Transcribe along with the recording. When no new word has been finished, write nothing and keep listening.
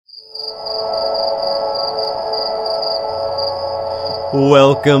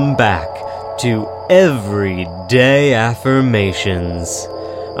Welcome back to Everyday Affirmations.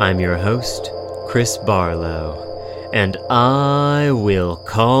 I'm your host, Chris Barlow, and I will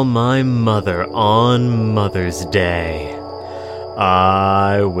call my mother on Mother's Day.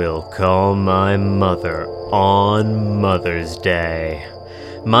 I will call my mother on Mother's Day.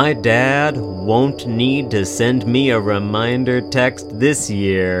 My dad won't need to send me a reminder text this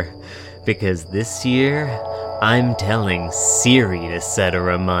year, because this year I'm telling Siri to set a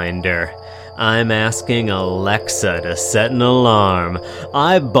reminder. I'm asking Alexa to set an alarm.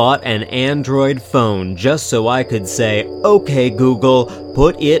 I bought an Android phone just so I could say, "Okay, Google,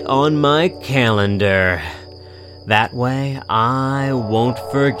 put it on my calendar." That way, I won't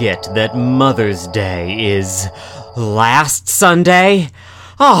forget that Mother's Day is last Sunday.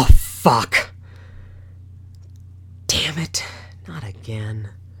 Oh, fuck. Damn it. Not again.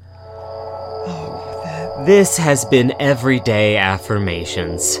 This has been Everyday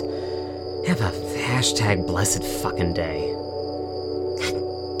Affirmations. Have a hashtag blessed fucking day.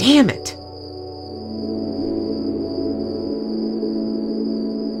 God damn it.